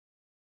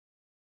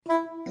Stacy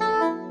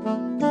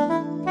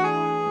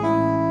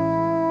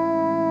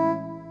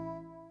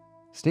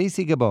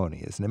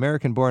Gaboni is an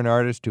American-born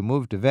artist who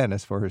moved to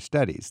Venice for her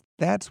studies.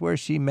 That's where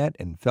she met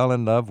and fell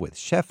in love with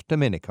Chef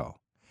Domenico.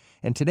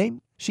 And today,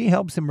 she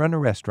helps him run a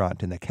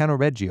restaurant in the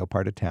Cannaregio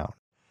part of town.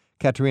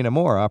 Caterina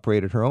Moore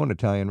operated her own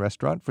Italian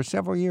restaurant for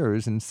several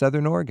years in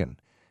Southern Oregon.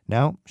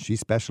 Now, she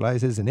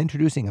specializes in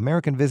introducing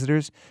American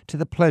visitors to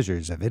the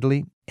pleasures of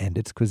Italy and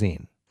its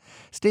cuisine.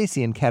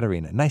 Stacy and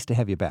Caterina, nice to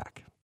have you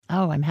back.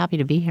 Oh, I'm happy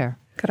to be here.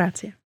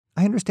 Grazie.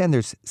 I understand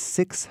there's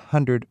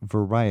 600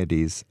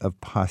 varieties of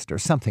pasta, or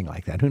something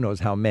like that. Who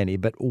knows how many,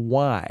 but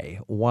why?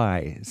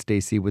 Why,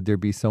 Stacy, would there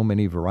be so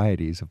many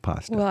varieties of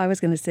pasta? Well, I was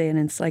going to say an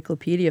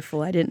encyclopedia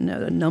full. I didn't know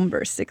the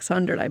number,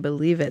 600, I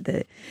believe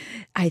it.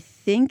 I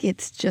think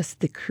it's just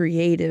the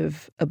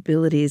creative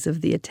abilities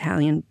of the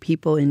Italian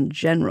people in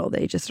general.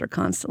 They just are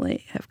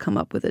constantly have come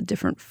up with a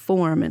different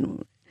form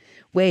and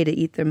way to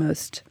eat their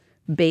most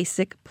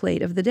basic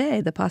plate of the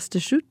day. The pasta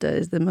asciutta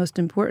is the most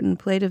important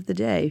plate of the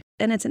day.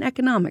 And it's an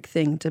economic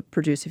thing to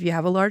produce if you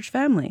have a large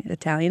family.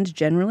 Italians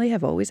generally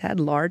have always had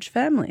large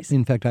families.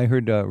 In fact, I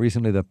heard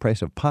recently the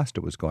price of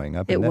pasta was going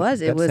up. It was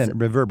sent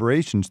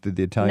reverberations through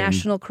the Italian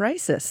national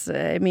crisis.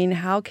 I mean,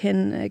 how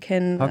can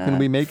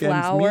we make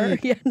flour?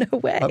 ends meet? Yeah, no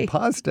way.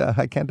 Pasta,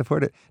 I can't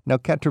afford it. Now,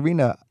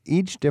 Caterina,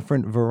 each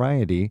different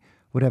variety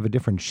would have a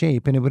different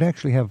shape, and it would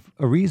actually have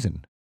a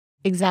reason.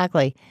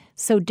 Exactly.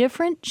 So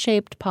different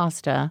shaped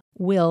pasta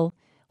will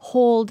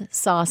hold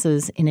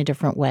sauces in a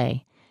different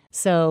way.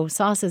 So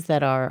sauces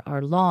that are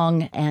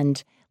long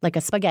and like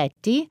a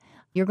spaghetti,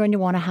 you're going to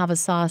want to have a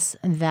sauce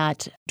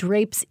that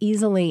drapes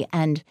easily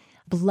and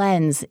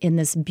blends in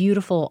this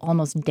beautiful,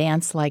 almost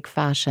dance-like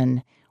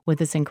fashion with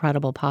this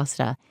incredible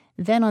pasta.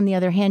 Then on the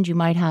other hand, you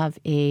might have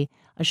a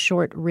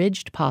short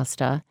ridged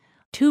pasta,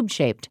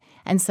 tube-shaped.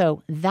 And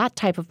so that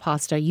type of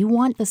pasta, you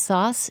want the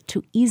sauce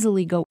to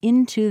easily go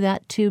into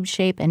that tube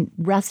shape and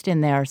rest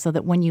in there so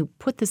that when you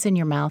put this in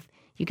your mouth,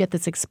 you get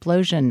this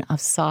explosion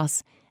of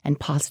sauce and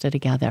pasta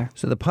together.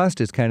 So the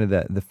pasta is kind of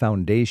the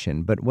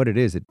foundation, but what it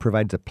is, it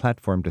provides a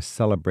platform to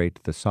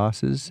celebrate the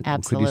sauces.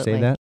 Absolutely. Could you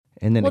say that?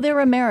 And then they're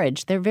a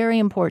marriage. They're very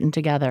important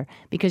together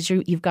because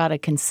you've got a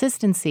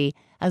consistency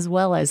as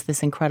well as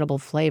this incredible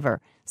flavor.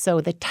 So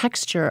the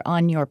texture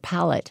on your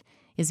palate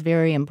is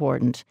very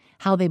important,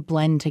 how they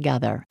blend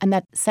together. And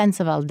that sense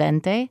of al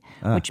dente,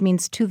 which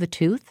means to the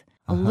tooth,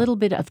 a little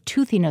bit of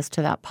toothiness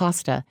to that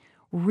pasta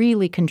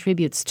really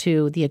contributes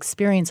to the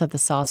experience of the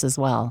sauce as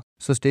well.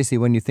 So, Stacy,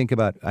 when you think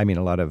about, a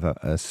lot of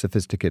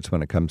sophisticates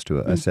when it comes to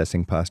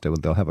assessing pasta,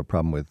 they'll have a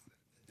problem with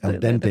al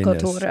dente-ness. The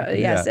cottura,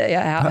 yes.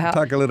 Yeah.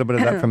 Talk a little bit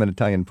of that from an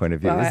Italian point of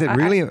view. Is it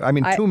really,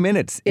 2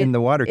 minutes in the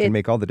water can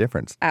make all the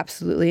difference.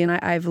 Absolutely. And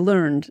I've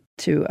learned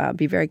to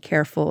be very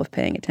careful of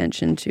paying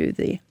attention to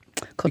the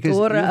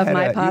cottura of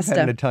my pasta. You've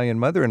had an Italian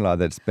mother-in-law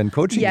that's been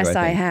coaching you, Yes,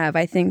 I I have.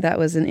 I think that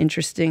was an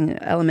interesting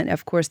element.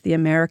 Of course, the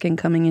American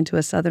coming into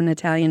a Southern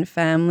Italian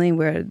family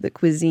where the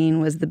cuisine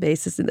was the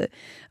basis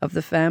of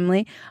the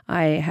family.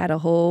 I had a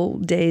whole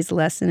day's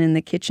lesson in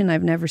the kitchen.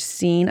 I've never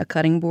seen a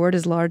cutting board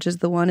as large as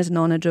the one as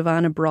Nonna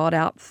Giovanna brought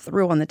out,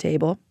 threw on the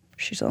table.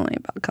 She's only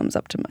about comes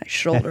up to my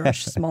shoulder.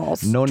 Small,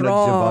 strong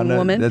Giovanna,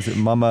 woman. That's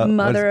Mama,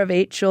 mother of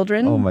 8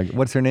 children. Oh my!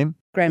 What's her name?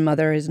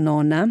 Grandmother is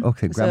Nonna.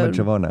 Okay, Grandma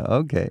Giovanna.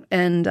 Okay.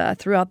 And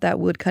threw out that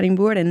wood cutting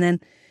board, and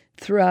then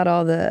threw out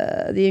all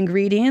the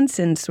ingredients,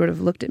 and sort of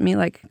looked at me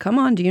like, "Come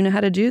on, do you know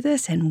how to do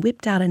this?" And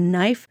whipped out a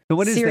knife. So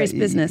what is serious that?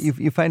 Business.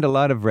 You find a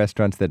lot of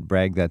restaurants that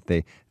brag that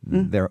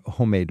they're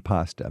homemade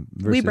pasta.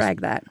 Versus, we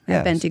brag that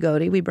at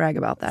Bentigodi. We brag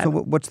about that. So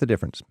what's the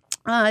difference?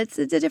 It's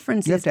the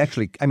difference. You have to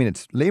actually.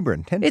 It's labor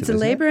intensive. It's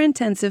labor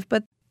intensive,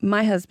 but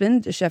my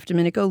husband, Chef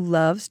Domenico,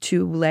 loves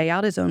to lay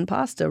out his own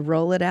pasta,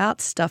 roll it out,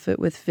 stuff it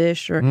with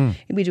fish, or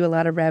we do a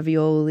lot of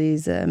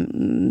raviolis,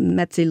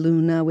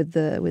 mezzaluna with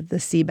the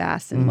sea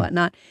bass and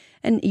whatnot.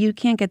 And you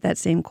can't get that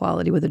same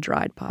quality with a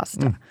dried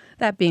pasta.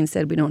 That being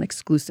said, we don't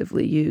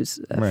exclusively use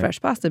fresh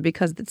pasta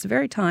because it's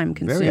very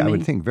time-consuming. I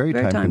would think very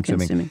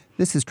time-consuming.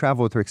 This is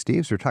Travel with Rick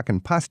Steves. We're talking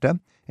pasta,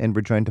 and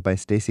we're joined by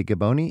Stacy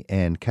Gaboni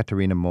and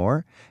Caterina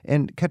Moore.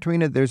 And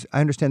Caterina,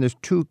 I understand there's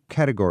 2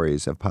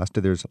 categories of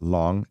pasta. There's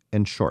long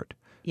and short.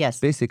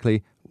 Yes.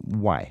 Basically,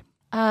 why?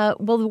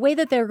 Well, the way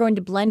that they're going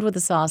to blend with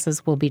the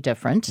sauces will be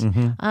different.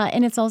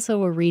 And it's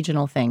also a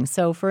regional thing.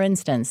 So, for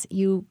instance,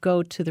 you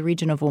go to the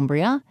region of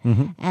Umbria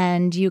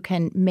and you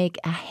can make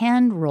a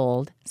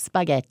hand-rolled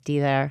spaghetti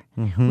there,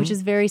 which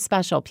is very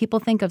special. People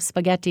think of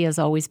spaghetti as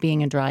always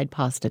being a dried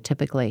pasta,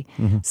 typically.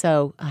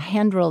 So a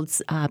hand-rolled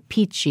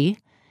pici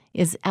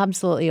is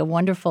absolutely a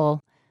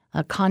wonderful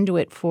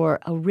conduit for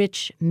a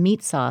rich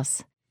meat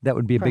sauce. That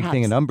would be a big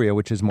thing in Umbria,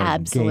 which is more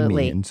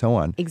gamey and so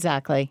on.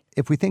 Exactly.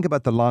 If we think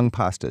about the long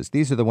pastas,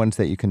 these are the ones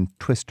that you can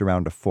twist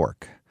around a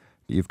fork.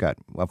 You've got,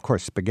 well, of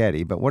course,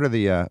 spaghetti, but what are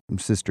the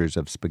sisters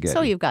of spaghetti?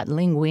 So you've got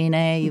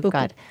linguine, you've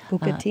got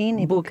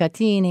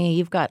bucatini.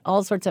 You've got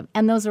all sorts of,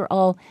 and those are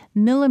all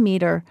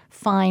millimeter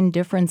fine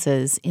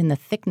differences in the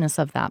thickness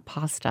of that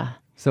pasta.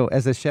 So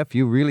as a chef,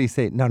 you really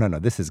say, no,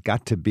 this has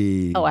got to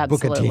be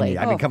absolutely. bucatini.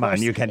 I mean, of come on,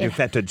 course. you can't do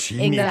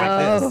fettuccine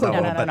Exactly.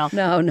 with this.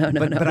 No.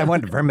 But I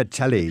want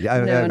vermicelli.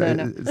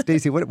 No.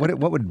 Stacey, what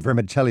would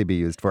vermicelli be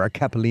used for? Or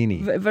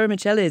capellini?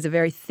 Vermicelli is a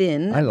very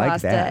thin I like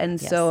pasta, that.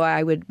 and Yes. so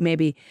I would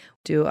maybe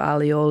do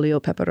aglio olio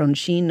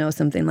peperoncino,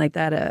 something like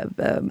that,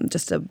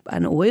 just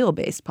an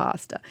oil-based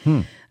pasta.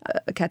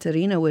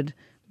 Caterina would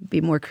be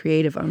more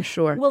creative, I'm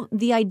sure. Well,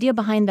 the idea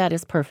behind that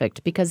is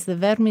perfect because the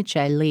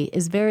vermicelli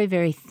is very,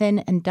 very thin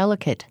and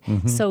delicate.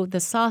 So the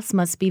sauce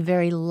must be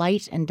very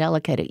light and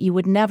delicate. You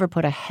would never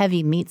put a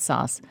heavy meat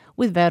sauce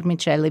with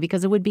vermicelli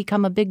because it would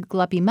become a big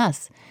gluppy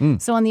mess.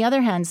 So on the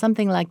other hand,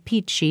 something like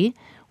pici,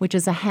 which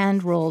is a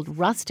hand-rolled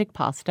rustic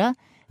pasta,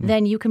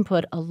 then you can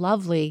put a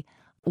lovely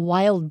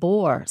wild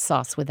boar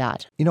sauce with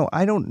that. You know,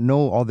 I don't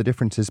know all the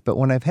differences, but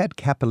when I've had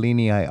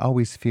capellini, I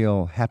always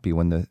feel happy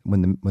when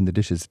the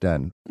dish is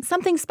done.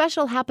 Something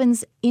special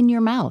happens in your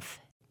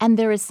mouth. And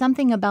there is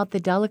something about the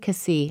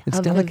delicacy. It's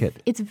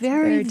delicate. It's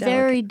very,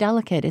 very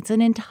delicate. It's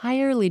an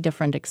entirely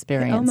different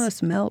experience. It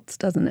almost melts,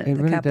 doesn't it? It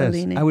the really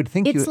capellini. does. I would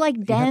think It's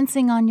like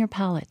dancing on your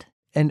palate.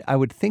 And I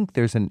would think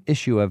there's an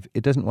issue of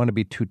it doesn't want to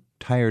be too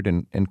tired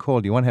and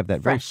cold. You want to have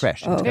that very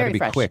fresh. It's got to Very be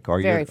fresh. quick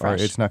or Very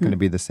fresh. it's not going to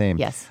be the same.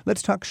 Yes.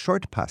 Let's talk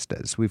short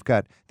pastas. We've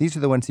got, these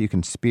are the ones that you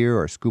can spear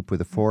or scoop with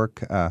a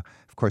fork.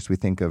 Of course, we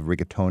think of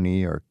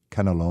rigatoni or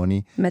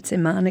cannelloni. Mezze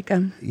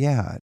manica.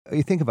 Yeah.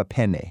 You think of a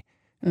penne.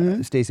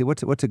 Stacey,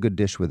 what's a good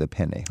dish with a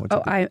penne?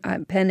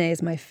 Penne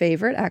is my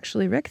favorite,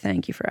 actually, Rick.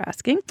 Thank you for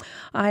asking.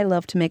 I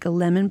love to make a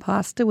lemon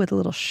pasta with a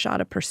little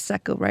shot of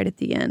Prosecco right at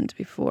the end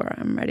before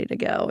I'm ready to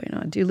go. You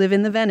know, I do live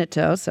in the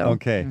Veneto, so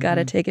got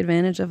to take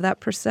advantage of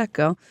that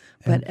Prosecco.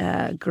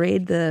 But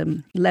grate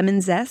the lemon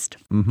zest,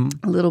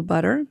 a little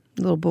butter,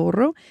 a little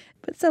burro.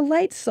 But it's a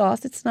light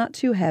sauce. It's not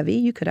too heavy.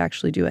 You could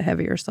actually do a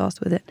heavier sauce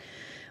with it,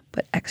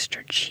 but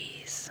extra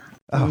cheese.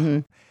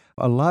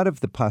 A lot of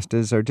the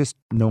pastas are just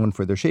known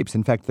for their shapes.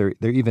 In fact, they're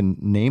even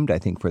named, I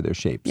think, for their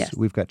shapes. Yes.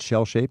 We've got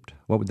shell-shaped.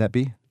 What would that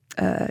be?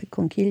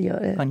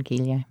 Conchiglie.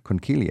 Conchiglie.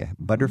 Conchiglie.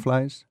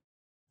 Butterflies?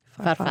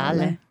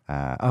 Farfalle.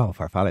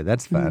 Farfalle.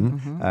 That's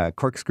fun.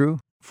 Corkscrew?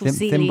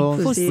 Fusilli.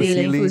 Thimbles?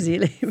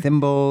 Fusilli.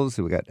 Thimbles.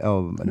 We got,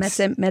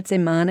 Mezze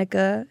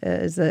manica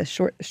is a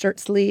shirt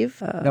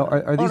sleeve. No,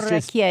 are these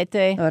just...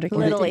 Orecchiette.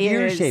 Little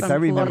ear ears. shapes? I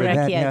remember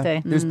that. Yeah.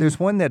 Orecchiette. There's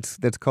one that's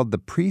called the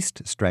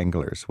priest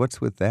stranglers. What's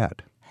with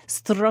that?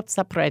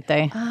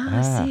 Strozzaprete.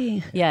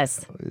 See.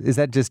 Yes. Is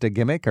that just a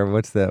gimmick or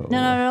what's the...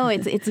 No.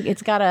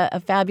 It's got a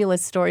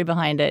fabulous story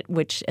behind it,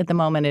 which at the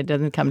moment it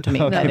doesn't come to me.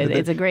 But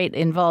it's a great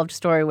involved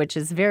story, which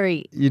is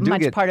very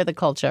much part of the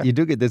culture. You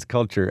do get this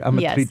culture.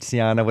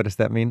 Amatriciana, what does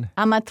that mean?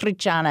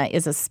 Amatriciana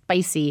is a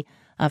spicy,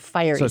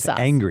 fiery So it's sauce.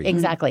 angry.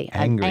 Exactly.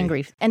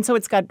 Angry. And so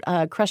it's got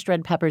crushed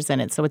red peppers in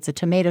it. So it's a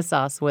tomato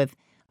sauce with,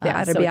 so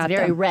it's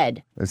very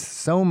red. There's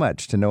so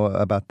much to know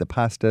about the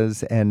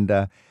pastas,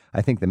 and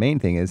I think the main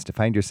thing is to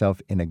find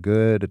yourself in a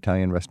good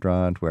Italian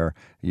restaurant where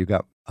you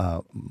got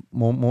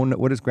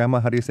what is Grandma?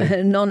 How do you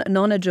say?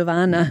 Nonna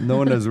Giovanna.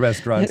 Nonna's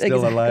restaurant,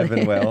 still alive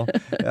and well.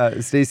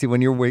 Stacey,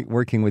 when you're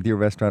working with your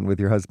restaurant with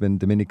your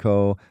husband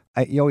Domenico,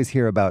 you always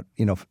hear about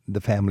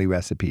the family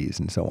recipes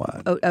and so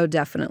on. Oh,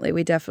 definitely.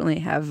 We definitely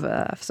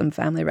have some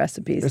family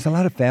recipes. There's a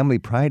lot of family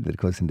pride that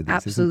goes into these.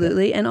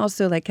 Absolutely. And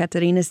also, like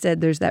Caterina said,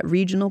 there's that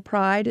regional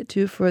pride,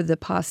 too, for the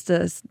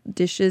pasta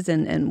dishes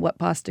and what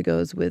pasta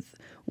goes with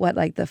what,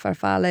 like the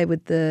farfalle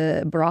with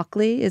the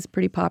broccoli is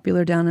pretty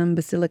popular down in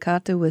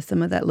Basilicata with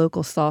some of that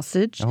local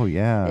sausage. Oh,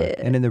 yeah.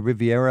 And in the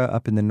Riviera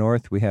up in the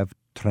north, we have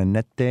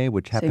trenette,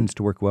 which happens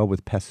to work well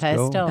with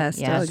pesto. Pesto,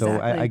 yeah. So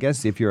Exactly. I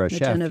guess if you're a chef,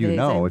 Genovese. you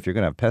know if you're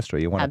going to have pesto,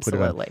 you want to put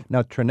it on.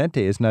 Now, trenette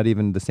is not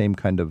even the same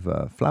kind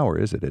of flour,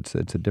 is it? It's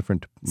a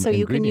different So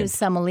you can ingredient. use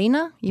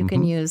semolina, you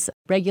can use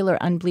regular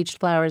unbleached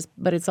flours,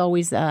 but it's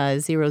always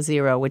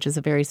 00, which is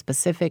a very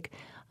specific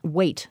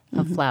weight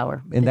of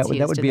flour. And that that's would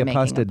used be in a the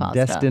making pasta of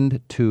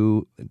destined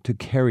to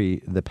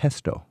carry the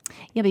pesto.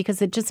 Yeah,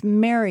 because it just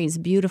marries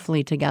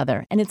beautifully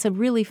together. And it's a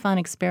really fun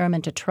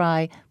experiment to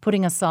try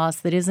putting a sauce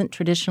that isn't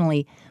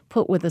traditionally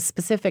put with a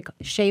specific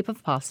shape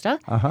of pasta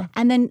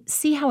and then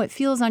see how it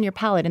feels on your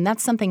palate. And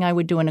that's something I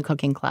would do in a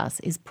cooking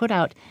class, is put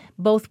out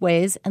both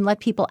ways and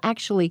let people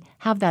actually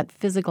have that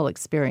physical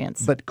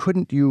experience. But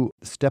couldn't you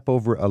step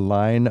over a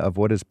line of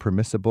what is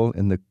permissible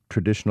in the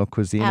traditional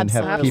cuisine and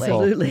have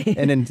people... Absolutely.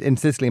 And in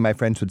Sicily, my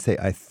friends would say,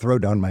 I throw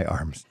down my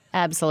arms.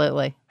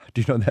 Absolutely.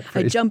 Do you know that I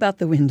phrase? jump out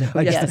the window.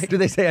 Yes. Do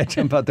they say I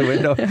jump out the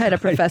window? I had a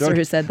professor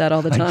who said that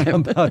all the I time.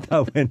 jump out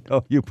the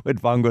window, you put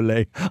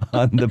vongole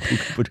on the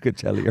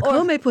buccacelli.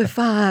 Come puoi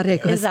fare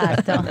questo?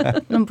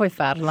 Esatto, non puoi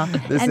farlo.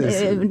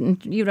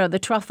 The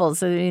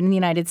truffles in the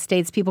United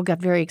States, people got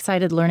very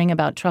excited learning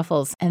about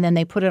truffles, and then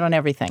they put it on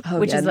everything,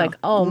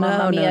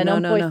 mamma mia,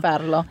 non puoi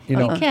farlo. You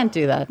can't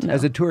do that.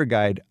 As a tour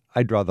guide,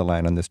 I draw the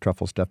line on this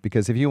truffle stuff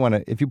because if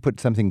you put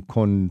something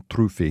con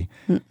truffi,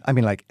 I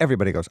mean, like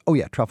everybody goes, oh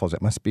yeah, truffles,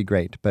 it must be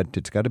great, but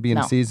it's got to be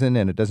in season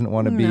and it doesn't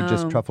want to be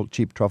just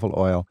cheap truffle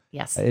oil.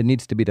 Yes. It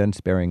needs to be done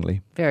sparingly.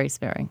 Very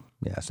sparing.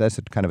 Yeah, so that's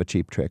kind of a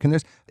cheap trick. And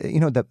there's,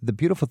 the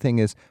beautiful thing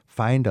is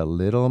find a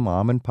little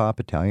mom and pop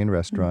Italian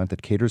restaurant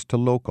that caters to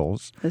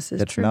locals. This is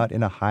that's true. not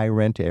in a high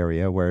rent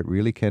area where it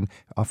really can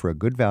offer a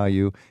good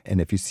value.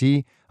 And if you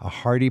see a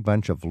hearty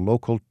bunch of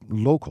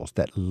locals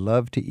that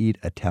love to eat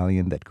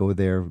Italian that go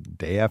there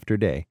day after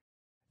day,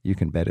 you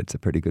can bet it's a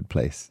pretty good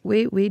place.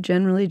 We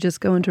generally just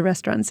go into a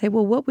restaurant and say,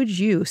 well, what would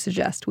you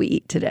suggest we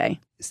eat today?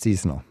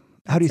 Seasonal.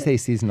 How do you say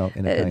seasonal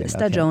in Italian?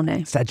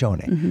 Stagione.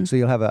 Stagione. Mm-hmm. So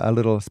you'll have a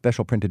little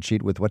special printed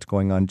sheet with what's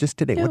going on just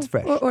today. What's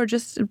fresh? Or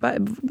just,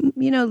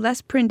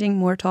 less printing,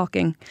 more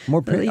talking.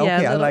 More print.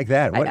 Okay, I like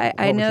that.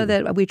 I know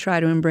that we try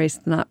to embrace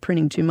not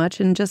printing too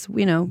much and just,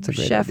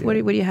 chef, what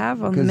do you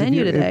have on the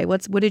menu today?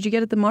 What did you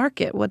get at the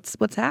market?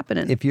 What's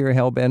happening? If you're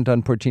hell-bent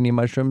on porcini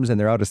mushrooms and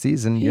they're out of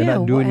season, you're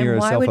not doing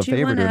yourself a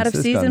favor to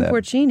insist on that. Why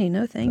would you want out-of-season porcini?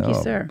 No, thank you,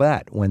 sir.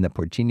 But when the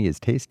porcini is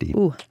tasty,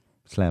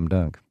 slam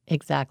dunk.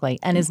 Exactly.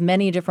 And as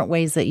many different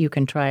ways that you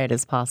can try it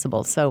as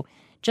possible. So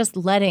just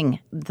letting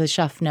the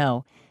chef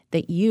know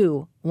that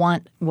you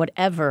want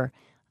whatever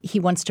he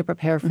wants to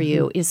prepare for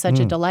you is such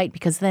a delight,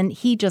 because then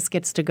he just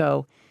gets to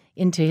go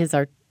into his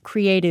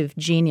creative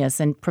genius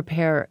and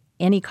prepare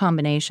any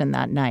combination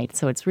that night.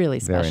 So it's really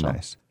special. Very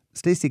nice.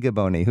 Stacy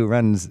Gaboni, who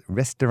runs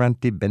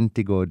Ristorante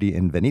Bentigodi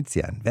in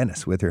Venezia, in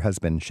Venice, with her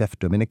husband, Chef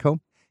Domenico,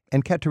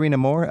 and Caterina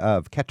Moore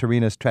of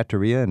Caterina's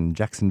Trattoria in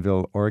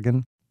Jacksonville,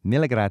 Oregon.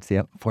 Mille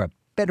grazie for a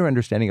better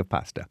understanding of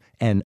pasta,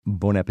 and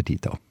buon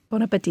appetito.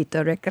 Buon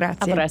appetito, Rick.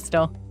 Grazie. A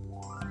presto.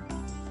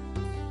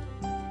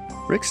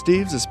 Rick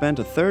Steves has spent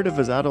a third of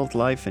his adult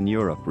life in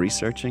Europe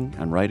researching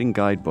and writing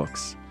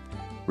guidebooks.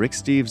 Rick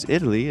Steves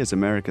Italy is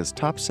America's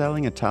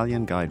top-selling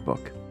Italian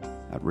guidebook.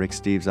 At Rick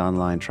Steves'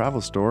 online travel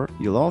store,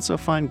 you'll also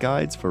find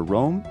guides for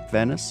Rome,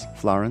 Venice,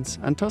 Florence,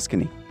 and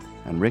Tuscany,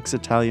 and Rick's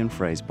Italian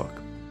phrasebook.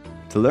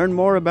 To learn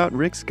more about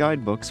Rick's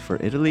guidebooks for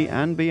Italy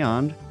and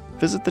beyond,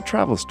 visit the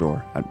travel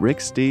store at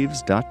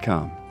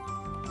ricksteves.com.